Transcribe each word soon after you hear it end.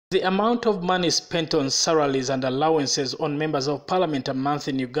The amount of money spent on salaries and allowances on members of parliament a month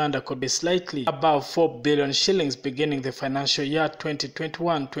in Uganda could be slightly above 4 billion shillings beginning the financial year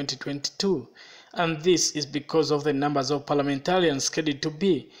 2021-2022. And this is because of the numbers of parliamentarians scheduled to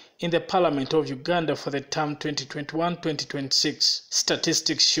be in the Parliament of Uganda for the term 2021-2026.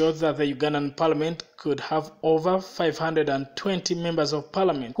 Statistics show that the Ugandan Parliament could have over 520 members of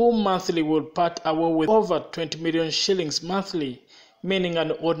parliament who monthly would part away with over 20 million shillings monthly, meaning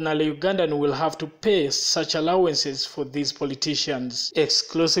an ordinary Ugandan will have to pay such allowances for these politicians.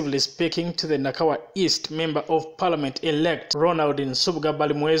 Exclusively speaking to the Nakawa East Member of Parliament-elect Ronald Nsubuga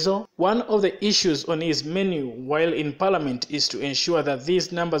Balimwezo, one of the issues on his menu while in Parliament is to ensure that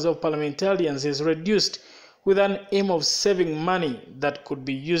these numbers of parliamentarians is reduced with an aim of saving money that could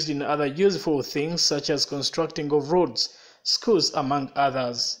be used in other useful things such as constructing of roads, schools, among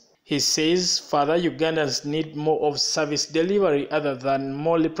others. He says further Ugandans need more of service delivery other than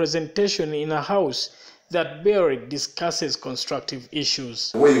more representation in a house that barely discusses constructive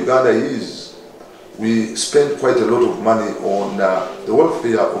issues. The way Uganda is, we spend quite a lot of money on the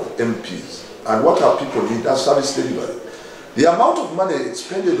welfare of MPs. And what our people need is service delivery. The amount of money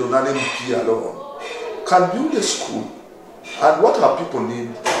expended on an MP alone can build a school. And what our people need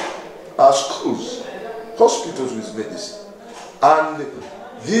are schools, hospitals with medicine. And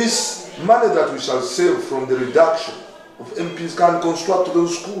this money that we shall save from the reduction of MPs can construct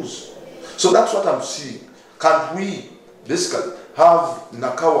those schools. So that's what I'm seeing. Can't we basically have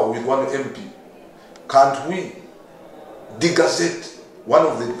Nakawa with one MP? Can't we degazette one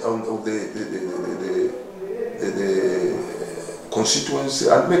of the constituency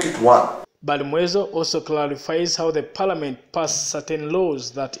and make it one? Balimwezo also clarifies how the parliament passed certain laws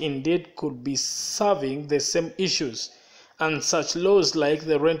that indeed could be serving the same issues, and such laws like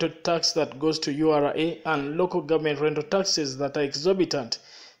the rental tax that goes to URA and local government rental taxes that are exorbitant,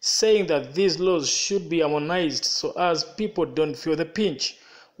 saying that these laws should be harmonized so as people don't feel the pinch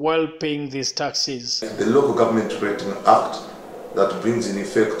while paying these taxes. The Local Government Rating Act that brings in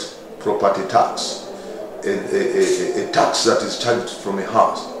effect property tax, a tax that is charged from a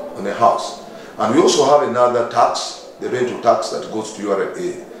house, on a house. And we also have another tax, the rental tax that goes to URA.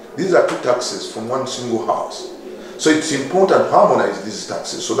 These are two taxes from one single house. So it's important to harmonize these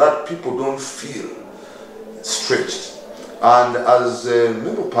taxes so that people don't feel stretched. And as a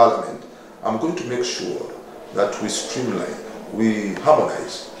member of parliament, I'm going to make sure that we streamline, we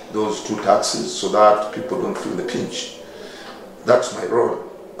harmonize those two taxes so that people don't feel the pinch. That's my role.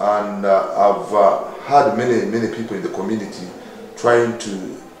 And I've had many people in the community trying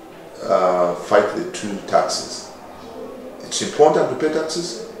to fight the two taxes. It's important to pay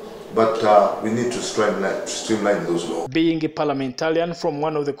taxes, but we need to streamline those laws. Being a parliamentarian from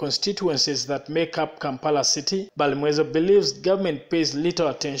one of the constituencies that make up Kampala City, Balimwezo believes government pays little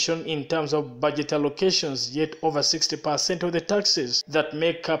attention in terms of budget allocations, yet over 60% of the taxes that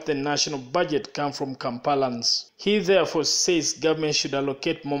make up the national budget come from Kampalans. He therefore says government should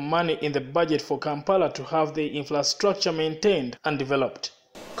allocate more money in the budget for Kampala to have the infrastructure maintained and developed.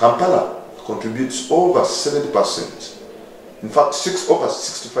 Kampala contributes over 70%. In fact, over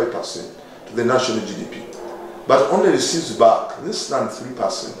 65% to the national GDP, but only receives back less than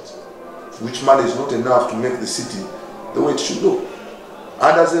 3%, which money is not enough to make the city the way it should look.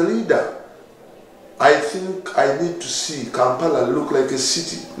 And as a leader, I think I need to see Kampala look like a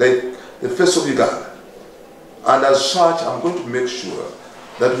city, like the face of Uganda. And as such, I'm going to make sure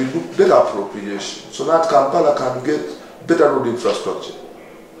that we do better appropriation so that Kampala can get better road infrastructure,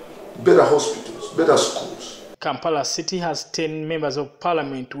 better hospitals, better schools. Kampala City has 10 members of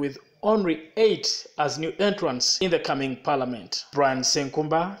parliament with only 8 as new entrants in the coming parliament. Brian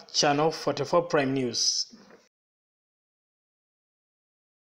Senkumba, Channel 44 Prime News.